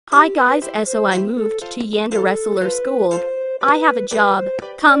Hi guys, so I moved to Yandere school. I have a job.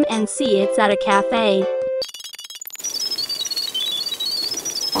 Come and see, it's at a cafe.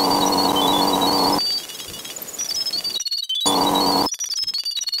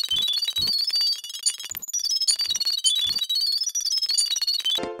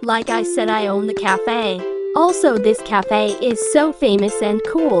 Like I said, I own the cafe. Also, this cafe is so famous and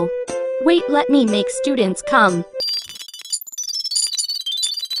cool. Wait, let me make students come.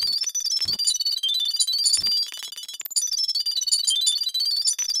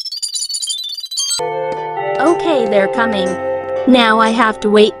 Okay, they're coming. Now I have to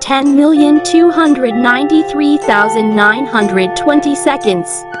wait 10,293,920 seconds.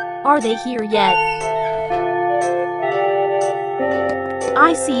 Are they here yet?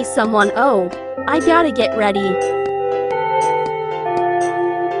 I see someone. Oh, I gotta get ready.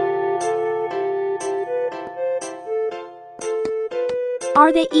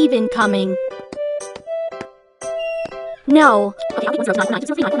 Are they even coming? No.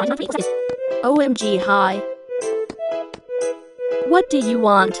 OMG, hi. What do you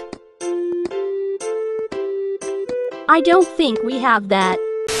want? I don't think we have that.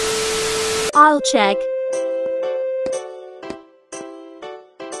 I'll check.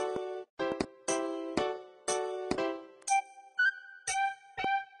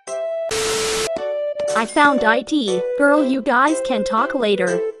 I found IT. Girl, you guys can talk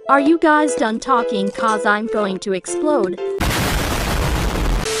later. Are you guys done talking? Cause I'm going to explode.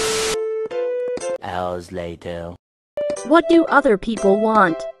 Hours later. What do other people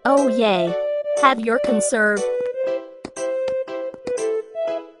want? Oh yay. Have your conserve.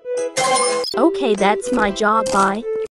 Okay, that's my job, bye.